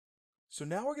So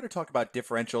now we're going to talk about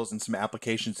differentials and some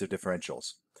applications of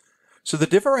differentials. So the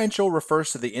differential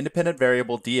refers to the independent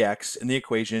variable dx in the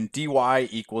equation dy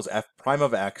equals f prime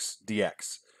of x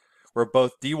dx, where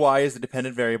both dy is the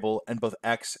dependent variable and both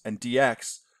x and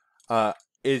dx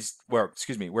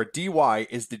where dy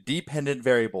is the dependent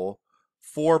variable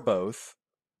for both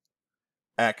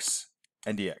x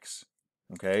and dx,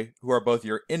 okay, who are both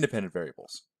your independent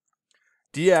variables.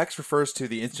 Dx refers to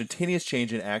the instantaneous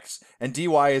change in x, and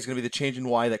dy is going to be the change in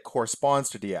y that corresponds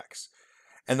to dx.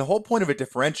 And the whole point of a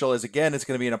differential is, again, it's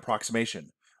going to be an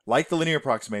approximation. Like the linear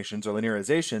approximations or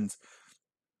linearizations,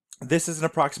 this is an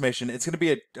approximation. It's going to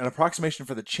be an approximation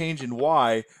for the change in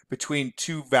y between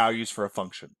two values for a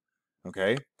function,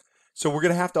 okay? So we're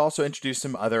going to have to also introduce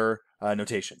some other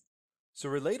notation. So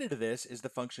related to this is the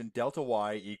function delta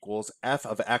y equals f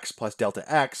of x plus delta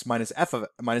x minus f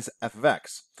of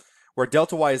x, where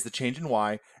delta y is the change in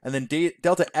y, and then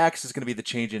delta x is going to be the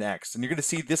change in x. And you're going to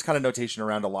see this kind of notation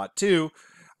around a lot too.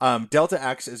 Delta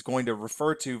x is going to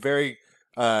refer to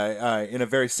in a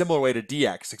very similar way to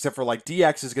dx, except for like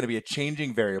dx is going to be a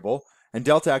changing variable, and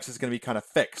delta x is going to be kind of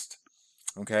fixed,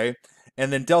 okay?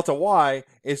 And then delta y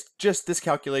is just this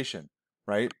calculation,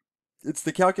 right? It's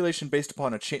the calculation based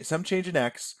upon some change in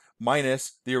x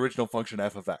minus the original function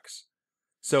f of x.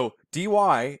 So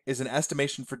dy is an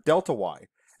estimation for delta y,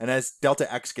 and as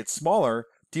delta x gets smaller,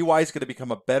 dy is going to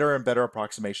become a better and better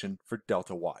approximation for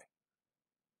delta y.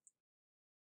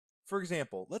 For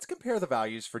example, let's compare the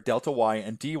values for delta y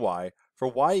and dy for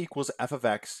y equals f of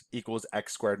x equals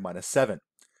x squared minus 7,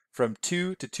 from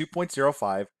 2 to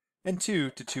 2.05 and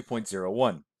 2 to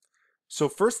 2.01. So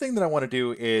first thing that I want to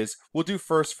do is, we'll do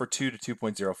first for 2 to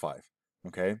 2.05,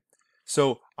 okay?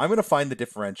 So I'm going to find the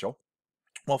differential.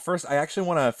 Well, first I actually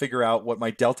want to figure out what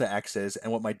my delta x is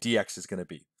and what my dx is going to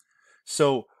be.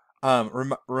 So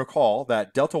recall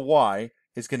that delta y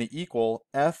is going to equal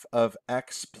f of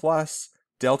x plus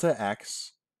delta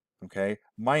x, okay,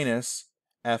 minus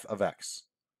f of x.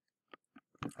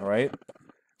 All right.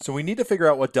 So we need to figure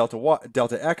out what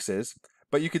delta x is,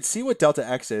 but you can see what delta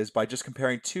x is by just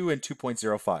comparing 2 and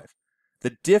 2.05.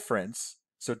 The difference,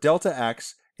 so delta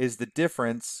x is the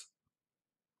difference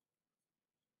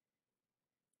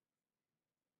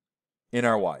in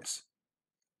our y's.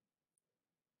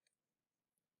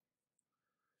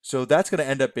 So that's going to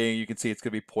end up being, you can see it's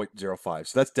going to be 0.05.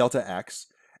 So that's delta x.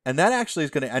 And that actually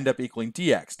is going to end up equaling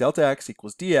dx. Delta x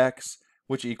equals dx,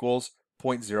 which equals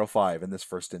 0.05 in this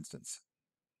first instance.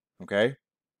 Okay?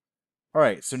 All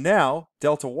right, so now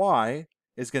delta y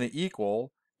is going to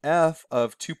equal f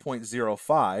of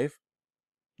 2.05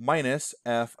 minus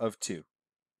f of 2.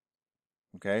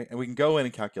 Okay, and we can go in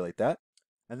and calculate that.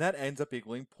 And that ends up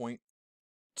equaling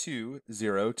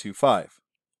 0.2025.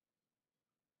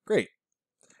 Great.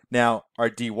 Now, our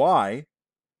dy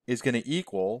is going to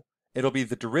equal, it'll be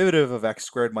the derivative of x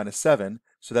squared minus 7,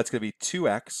 so that's going to be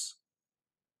 2x,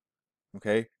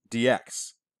 okay,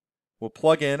 dx. We'll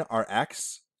plug in our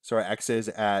x, so our x is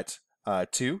at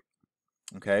 2,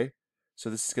 okay? So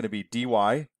this is going to be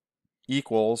dy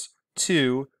equals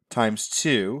 2 times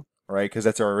 2, right, because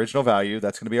that's our original value.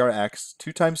 That's going to be our x,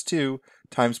 2 times 2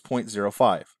 times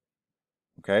 0.05,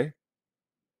 okay?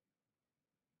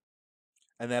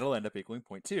 And that'll end up equaling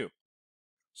 0.2.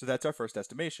 So that's our first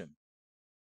estimation.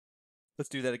 Let's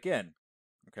do that again,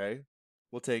 okay?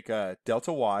 We'll take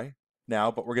delta y now,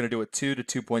 but we're going to do it 2 to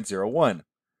 2.01.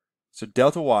 So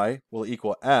delta y will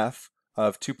equal f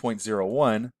of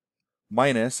 2.01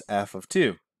 minus f of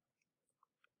 2.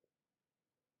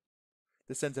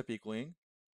 This ends up equaling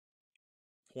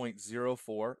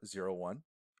 0.0401.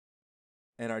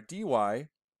 And our dy,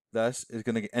 thus, is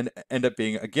going to end up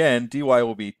being, again, dy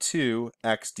will be 2x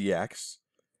dx.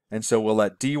 And so we'll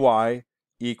let dy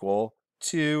equal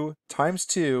 2 times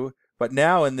 2, but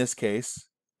now in this case,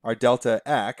 our delta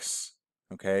x,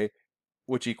 okay,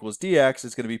 which equals dx,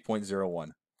 is going to be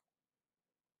 0.01,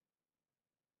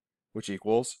 which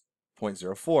equals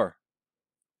 0.04.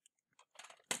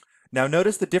 Now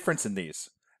notice the difference in these.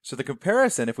 So the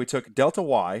comparison, if we took delta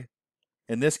y,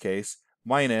 in this case,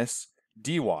 minus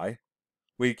dy,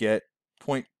 we get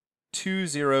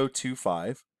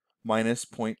 0.2025 minus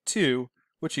 0.2,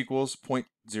 which equals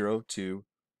 0.025.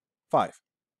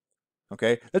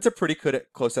 Okay, that's a pretty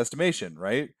close estimation,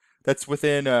 right? That's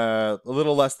within a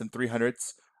little less than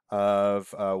 3/100ths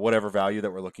of whatever value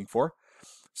that we're looking for.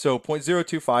 So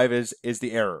 0.025 is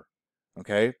the error,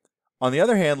 okay? On the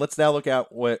other hand, let's now look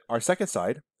at what our second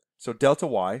side. So delta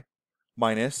y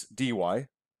minus dy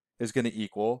is going to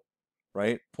equal,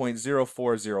 right,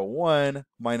 0.0401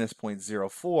 minus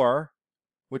 0.04,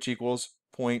 which equals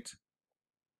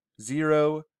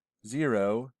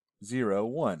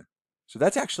 0.0001. So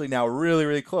that's actually now really,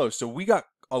 really close. So we got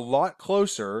a lot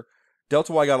closer.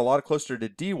 Delta y got a lot closer to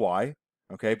dy,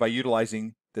 okay, by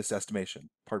utilizing this estimation.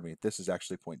 Pardon me, this is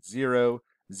actually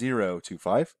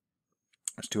 0.0025.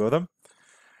 There's two of them.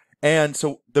 And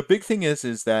so the big thing is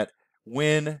that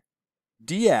when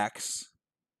dx,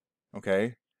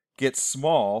 okay, gets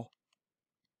small,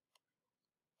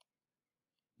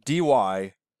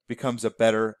 dy becomes a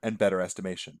better and better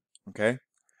estimation, okay?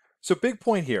 So big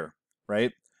point here,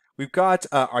 right? We've got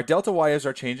our delta y is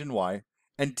our change in y,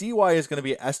 and dy is going to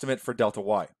be an estimate for delta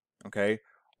y, okay?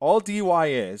 All dy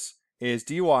is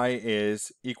dy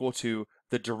is equal to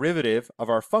the derivative of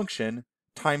our function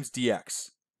times dx,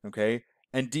 okay?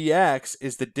 And dx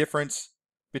is the difference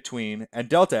between, and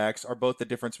delta x are both the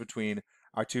difference between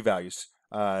our two values.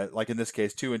 Like in this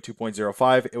case, 2 and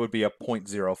 2.05, it would be a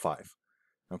 0.05,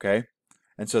 okay?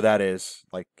 And so that is,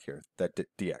 like here, that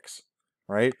dx,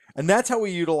 right? And that's how we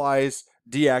utilize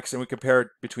dx, and we compare it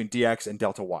between dx and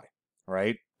delta y,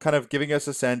 right? Kind of giving us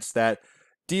a sense that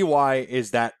dy is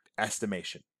that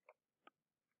estimation.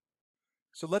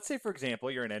 So let's say, for example,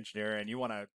 you're an engineer and you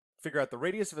want to figure out the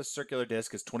radius of a circular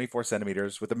disk is 24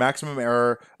 centimeters with a maximum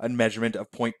error and measurement of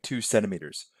 0.2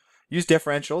 centimeters. Use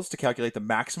differentials to calculate the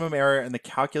maximum error and the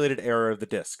calculated error of the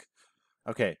disk.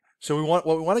 Okay, so what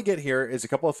we want to get here is a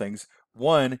couple of things.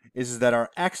 One is that our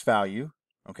x value,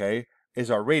 okay, is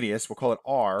our radius. We'll call it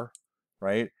r,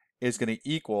 right? Is going to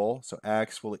equal, so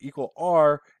x will equal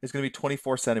r is going to be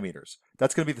 24 centimeters.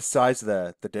 That's going to be the size of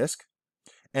the disk.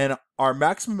 And our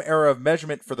maximum error of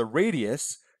measurement for the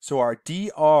radius, so our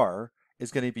dr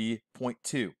is going to be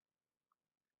 0.2.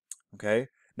 Okay,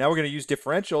 now we're going to use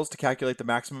differentials to calculate the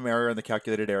maximum error and the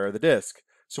calculated error of the disk.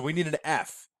 So we need an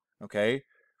f, okay?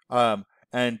 And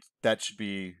that should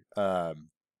be in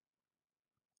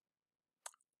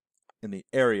the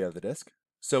area of the disk.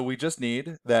 So we just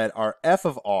need that our f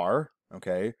of r,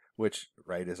 okay, which,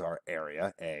 right, is our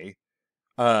area, A,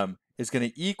 is going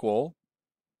to equal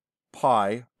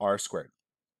pi r squared.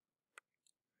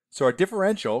 So our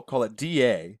differential, call it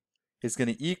dA, is going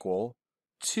to equal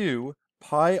 2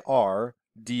 pi r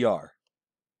dr.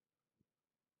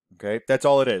 Okay, that's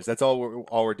all it is. That's all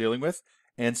we're dealing with.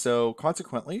 And so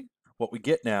consequently, what we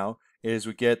get now is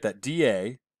we get that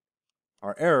dA,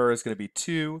 our error is going to be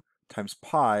 2 times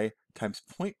pi times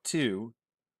 0.2,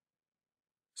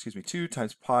 excuse me, 2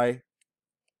 times pi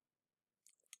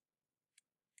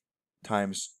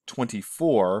times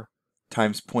 24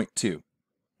 times 0.2.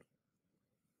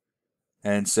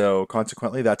 And so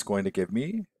consequently, that's going to give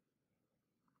me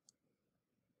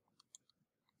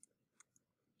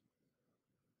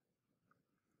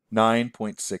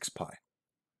 9.6 pi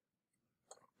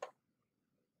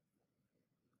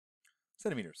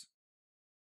centimeters.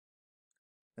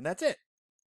 And that's it.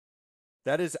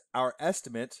 That is our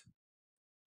estimate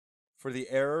for the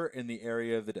error in the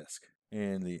area of the disk.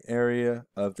 In the area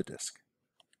of the disk.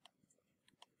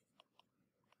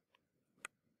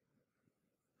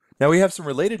 Now we have some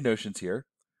related notions here.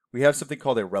 We have something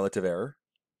called a relative error.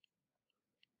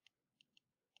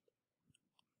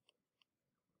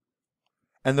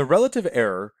 And the relative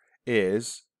error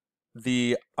is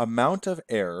the amount of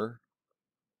error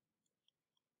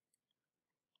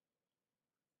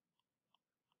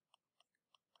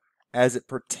as it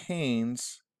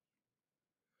pertains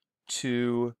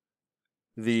to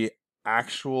the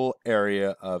actual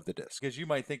area of the disk. Because you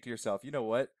might think to yourself, you know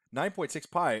what, 9.6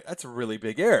 pi, that's a really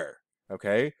big error,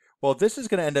 okay? Well, this is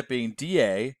going to end up being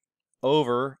dA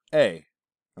over A,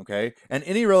 okay? And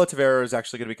any relative error is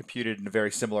actually going to be computed in a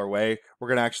very similar way. We're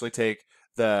going to actually take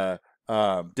the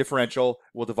differential,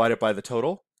 we'll divide it by the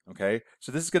total, okay?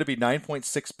 So this is going to be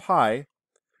 9.6 pi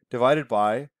divided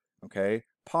by, okay,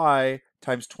 pi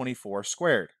times 24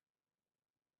 squared,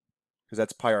 because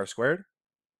that's pi r squared.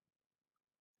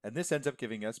 And this ends up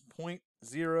giving us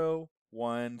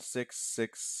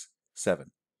 0.01667.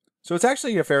 So it's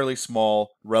actually a fairly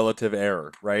small relative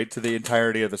error, right, to the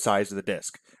entirety of the size of the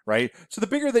disk, right? So the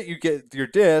bigger that you get your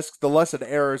disk, the less an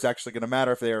error is actually going to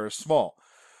matter if the error is small.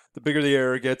 The bigger the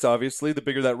error gets, obviously, the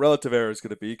bigger that relative error is going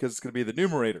to be because it's going to be the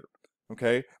numerator,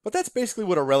 okay? But that's basically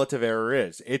what a relative error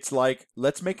is. It's like,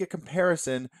 let's make a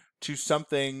comparison to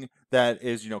something that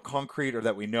is, concrete or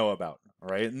that we know about, all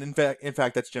right? And in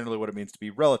fact, that's generally what it means to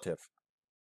be relative.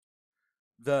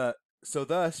 So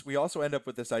thus, we also end up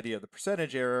with this idea of the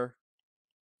percentage error,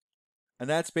 and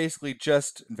that's basically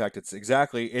just, in fact,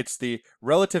 it's the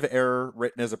relative error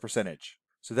written as a percentage.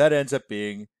 So that ends up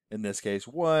being, in this case,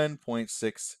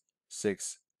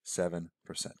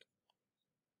 1.667%.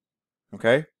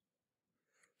 Okay?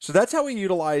 So that's how we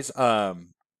utilize the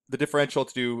differential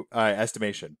to do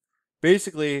estimation.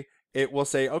 Basically, it will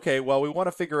say, okay, well, we want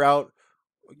to figure out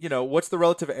what's the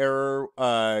relative error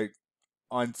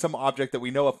on some object that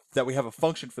we know that we have a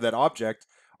function for that object?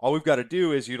 All we've got to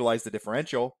do is utilize the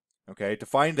differential, okay, to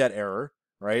find that error,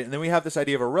 right? And then we have this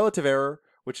idea of a relative error,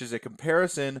 which is a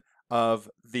comparison of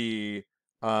the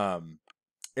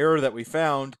error that we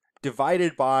found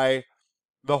divided by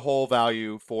the whole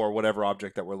value for whatever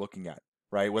object that we're looking at,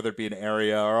 right? Whether it be an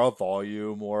area or a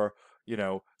volume or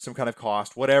some kind of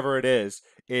cost, whatever it is,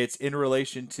 it's in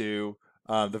relation to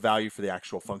the value for the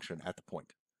actual function at the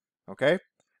point. Okay,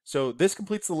 so this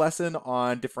completes the lesson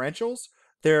on differentials.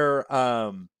 They're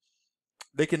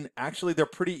they're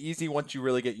pretty easy once you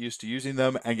really get used to using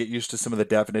them and get used to some of the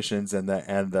definitions and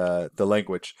the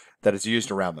language that is used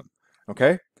around them.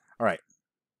 Okay, all right.